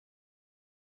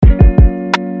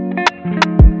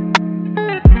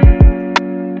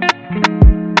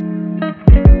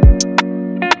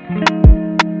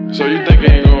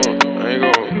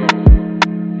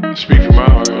Speak from my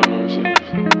heart, you know what I'm saying?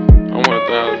 I want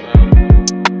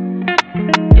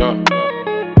 1,000. Yeah.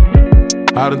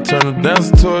 I done turned a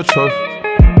dancer to a trophy.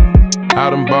 I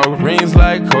done bought rings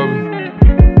like Kobe.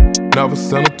 Never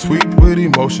sent a tweet with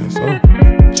emotions,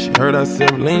 She heard I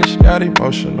said lean, she got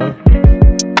emotional.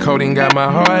 Codeine got my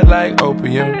heart like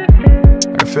opium. I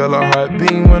can feel her heart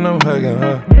beating when I'm hugging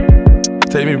her.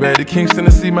 Take me back to Kingston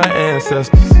to see my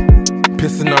ancestors.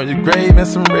 Pissin on your grave and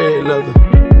some red leather.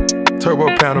 Turbo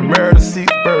Panamera to see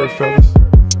bird feathers.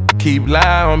 Keep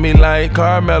lying on me like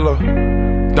Carmelo.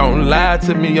 Don't lie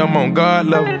to me, I'm on God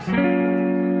levels.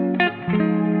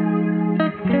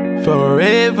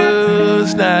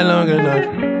 Forever's not long enough.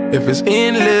 If it's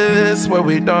endless, what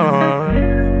we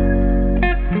done?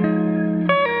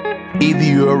 Either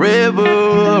you a rebel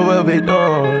or what we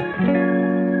done?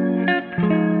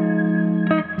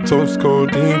 Toast,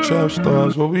 codeine, trap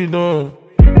stars, what we doing?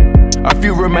 A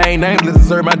few remain nameless,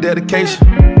 deserve my dedication.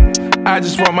 I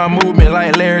just want my movement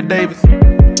like Larry Davis.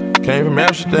 Came from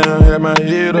Amsterdam, had my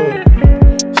head up.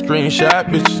 Screenshot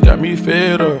bitches got me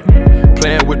fed up.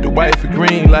 Playing with the wifey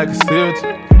green like a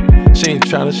silty. She ain't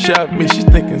tryna shop me, she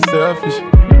thinking selfish.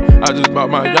 I just bought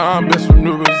my young bitch from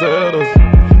New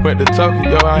Rosetta's. Went to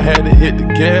Tokyo, I had to hit the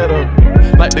ghetto.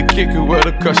 Like the kicker with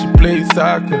her cause she played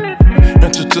soccer.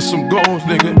 Entered to some goons,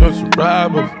 nigga, and some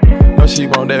robbers. Now she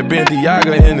want that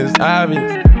Bentiaga and it's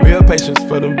obvious. Real patience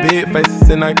for them big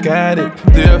faces and I got it.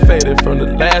 Still faded from the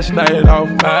last night off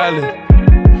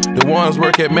Island. The ones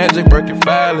work at Magic, work at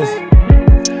Filings.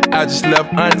 I just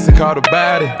left aunts and caught a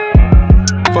body.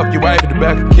 Fuck your wife at the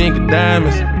back of King of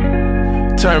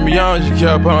Diamonds. Turn me on, you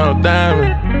kept on a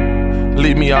diamond.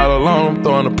 Leave me all alone, I'm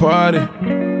throwing a party.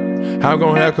 I'm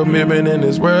gon' have commitment in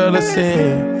this world of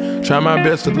sin. Try my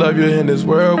best to love you in this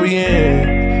world we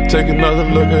in. Take another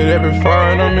look at every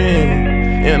foreign I'm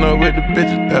in. End up with the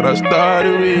bitches that I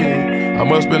started with. I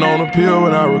must been on a pill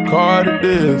when I recorded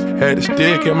this. Had a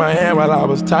stick in my hand while I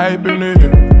was typing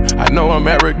it. I know I'm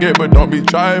arrogant, but don't be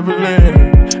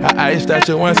trifling. I iced at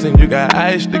you once and you got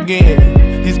iced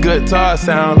again. These guitars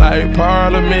sound like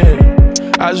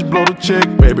Parliament. I just blow the chick,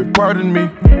 baby, pardon me.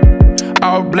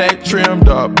 All black trim,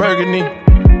 dark burgundy.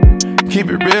 Keep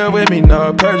it real with me,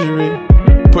 no perjury.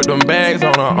 Put them bags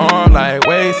on her arm like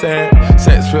waistband.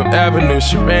 Sex Fifth Avenue,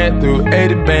 she ran through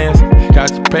 80 bands.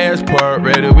 Got your passport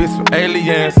ready with some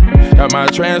aliens. Got my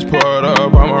transport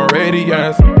up, I'm a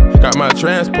radiance. Got my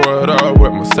transport up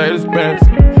with Mercedes-Benz.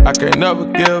 I can't never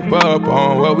give up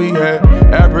on what we had.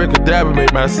 Abracadabra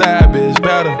make my side bitch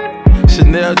better.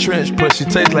 Chanel trench pussy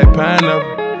tastes like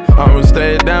pineapple. I'ma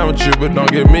stay down with you, but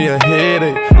don't give me a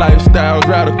headache. Lifestyle's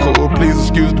radical, please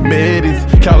excuse the middies.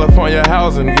 California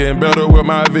housing, getting better with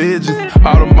my veggies.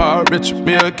 Audemars Richard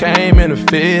Mille came in a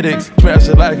FedEx. Smash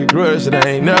it like a grudge, it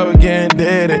ain't never getting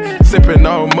dead. Sipping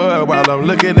on mud while I'm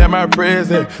looking at my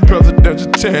present.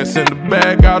 Presidential tents in the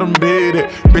bag, got them beaded.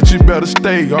 Bitch, you better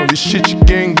stay on your shit, you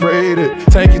getting graded.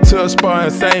 Take you to a spot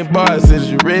in St. Bars, is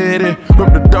you ready?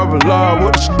 Whip the double R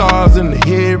with the stars in the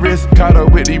headrest. Caught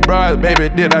up with these brides, baby,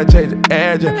 did I change the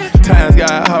address? Times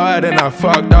got hard and I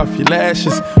fucked off your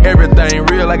lashes. Everything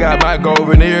real, I got my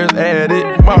golden ears added.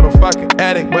 Motherfucking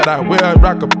addict, but I will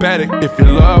rock a paddock. If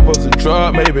your love was a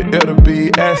drug, maybe it'll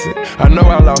be acid. I know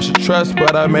I lost your trust,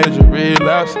 but I made you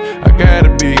relapse. I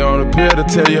gotta be on a pill to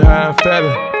tell you how I'm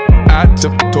feeling. I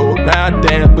tiptoe, now I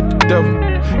dance with the devil.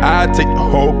 I take the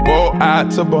whole boat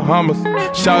out to Bahamas.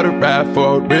 Shout it ride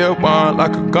for a real one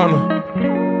like a gunner.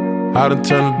 I done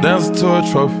turned a dancer to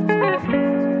a trophy.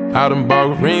 I done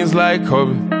bought rings like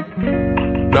Kobe.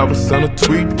 Never sent a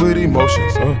tweet with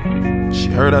emotions, She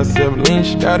heard I said lean,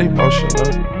 she got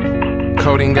emotional.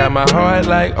 Codeine got my heart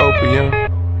like opium.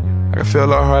 I can feel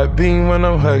her heart beating when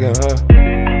I'm hugging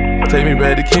her. Take me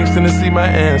back to Kingston to see my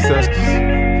ancestors.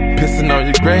 Pissin on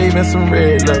your grave and some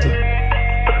red leather.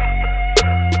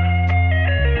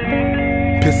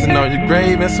 Pissin on your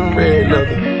grave and some red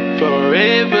leather.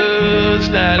 Forever's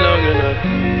not long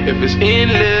enough. If it's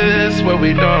endless, what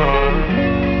we done?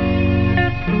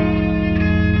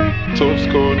 Toast,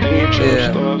 codeine,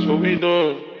 trap stars, what we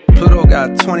doing? Pluto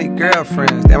got 20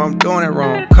 girlfriends, damn I'm doing it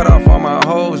wrong. Cut off all my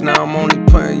hoes, now I'm only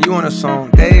putting you on a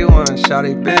song. Day one,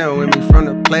 shawty been with me from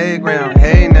the playground.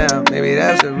 Hey now, maybe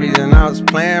that's the reason I was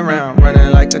playing around.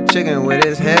 Running like a chicken with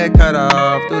his head cut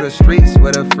off. Through the streets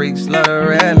with a freak slut of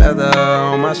red leather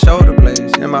on my shoulder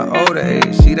blades. In my older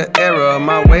age, see the error of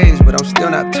my ways, but I'm still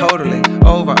not totally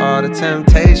over all the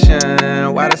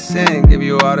temptation. Why the sin give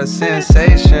you all the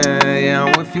sensation? Yeah,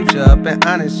 I'm with Future up and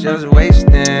honest, just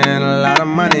wasting a lot of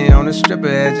money on the stripper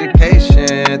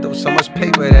education. Throw so much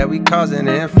paper that we causing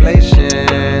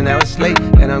inflation. Now it's late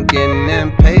and I'm getting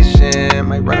impatient.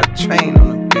 Might run a train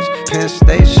on a bitch Penn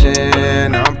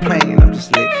Station. I'm playing, I'm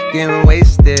just lit, getting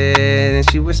wasted. And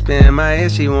she whisper in my ear,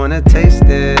 she wanna taste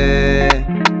it.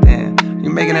 Damn, you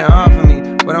making it hard for me,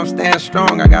 but I'm staying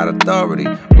strong, I got authority,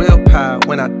 willpower.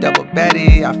 When I double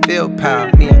baddie, I feel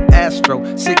power. Me and Astro,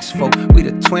 6'4", we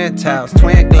the twin towers,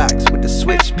 twin Glocks with the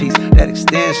switch piece that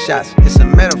extends shots. It's a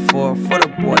metaphor for the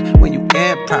boy when you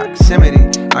in proximity.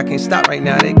 I can't stop right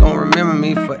now, they gon' remember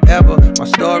me forever. My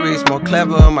story's more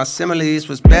clever, my similes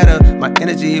was better. My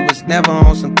energy was never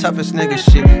on some toughest nigga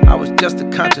shit. I was just a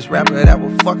conscious rapper that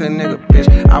would fuck a nigga, bitch.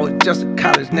 I was just a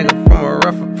college nigga from a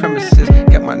rougher premises.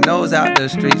 Kept my nose out the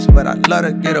streets, but I love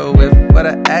to get a whiff for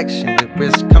the action. With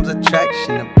risk comes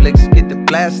attraction, the blicks get the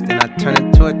blasting. I turn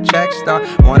into a track star,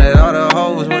 wanted all the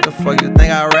hoes, what the fuck you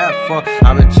think I rap for?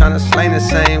 I've been tryna slang the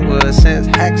same wood since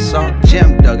Hacksaw,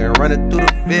 Jim Duggan, running through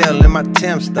the field in my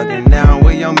Tim stuck in. Now I'm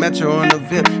with Young Metro on the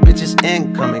VIP, bitches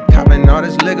incoming, copping all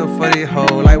this liquor for the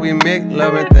hoe, like we make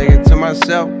love. And thinking to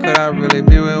myself, could I really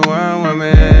be with one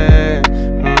woman?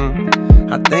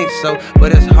 I think so,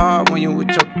 but it's hard when you with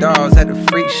your dogs at the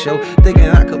freak show, thinking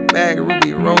I could bag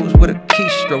Ruby Rose with a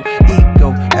keystroke.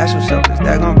 Ego, ask yourself, is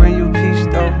that gonna bring you peace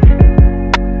though?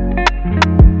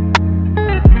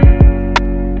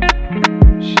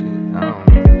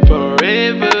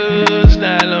 Forever's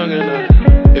not long enough.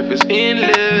 If it's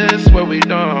endless, what we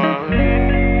done?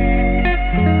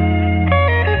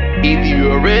 Either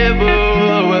you're a rebel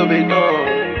or what we done?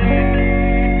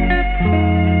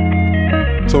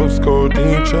 Toast,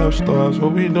 codeine, trap stars,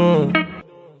 what we doing?